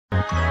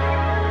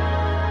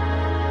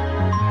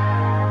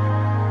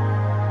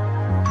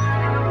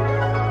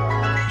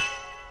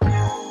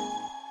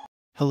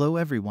Hello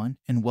everyone,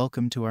 and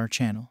welcome to our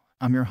channel.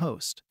 I'm your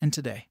host, and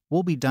today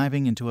we'll be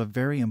diving into a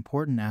very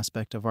important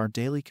aspect of our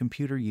daily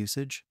computer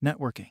usage,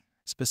 networking.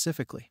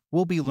 Specifically,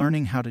 we'll be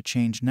learning how to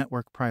change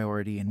network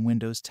priority in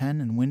Windows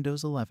 10 and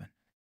Windows 11.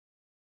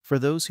 For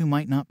those who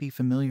might not be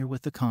familiar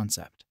with the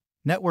concept,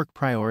 network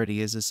priority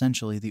is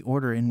essentially the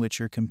order in which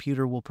your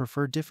computer will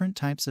prefer different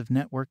types of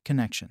network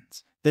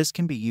connections. This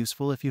can be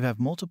useful if you have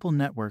multiple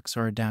networks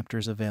or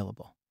adapters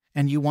available,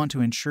 and you want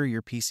to ensure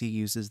your PC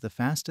uses the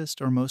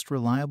fastest or most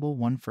reliable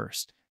one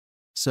first.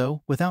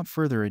 So, without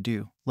further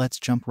ado, let's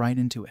jump right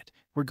into it.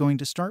 We're going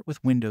to start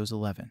with Windows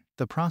 11.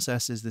 The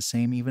process is the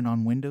same even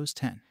on Windows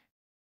 10.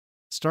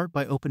 Start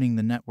by opening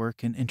the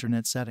Network and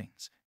Internet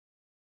settings.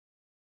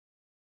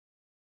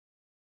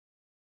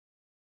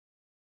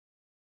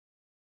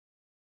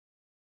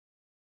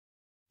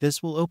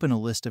 This will open a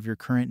list of your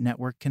current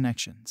network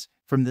connections.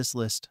 From this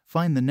list,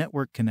 find the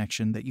network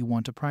connection that you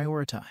want to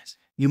prioritize.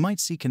 You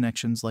might see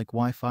connections like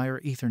Wi-Fi or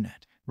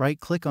Ethernet.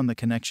 Right-click on the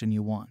connection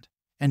you want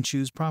and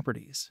choose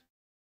Properties.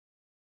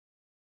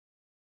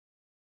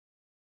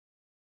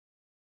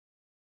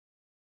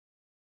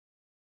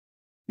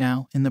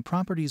 Now, in the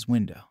Properties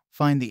window,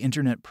 find the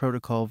Internet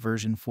Protocol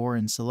version 4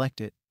 and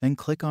select it, then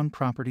click on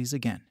Properties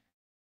again.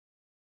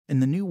 In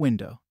the new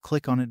window,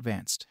 click on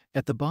Advanced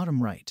at the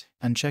bottom right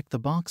and check the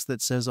box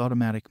that says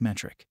Automatic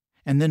Metric.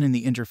 And then in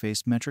the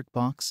Interface Metric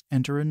box,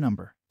 enter a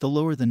number. The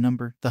lower the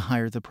number, the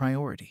higher the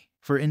priority.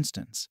 For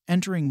instance,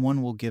 entering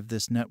 1 will give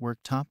this network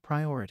top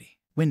priority.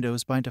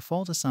 Windows by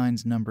default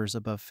assigns numbers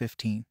above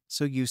 15,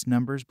 so use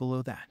numbers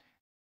below that.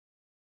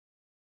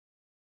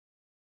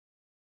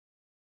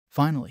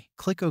 Finally,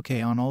 click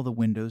OK on all the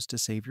windows to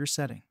save your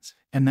settings.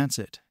 And that's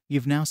it.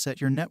 You've now set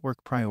your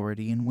network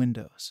priority in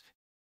Windows.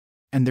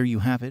 And there you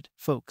have it,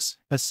 folks,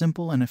 a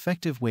simple and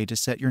effective way to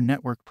set your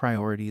network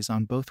priorities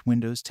on both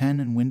Windows 10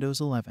 and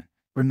Windows 11.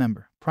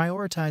 Remember,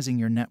 prioritizing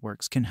your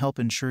networks can help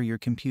ensure your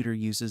computer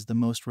uses the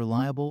most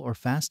reliable or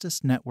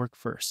fastest network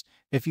first.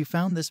 If you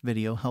found this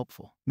video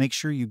helpful, make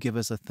sure you give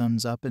us a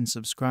thumbs up and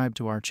subscribe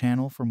to our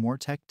channel for more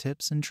tech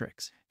tips and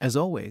tricks. As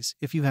always,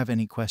 if you have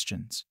any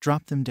questions,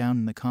 drop them down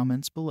in the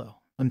comments below.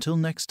 Until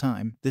next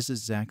time, this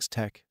is Zax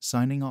Tech,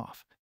 signing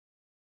off.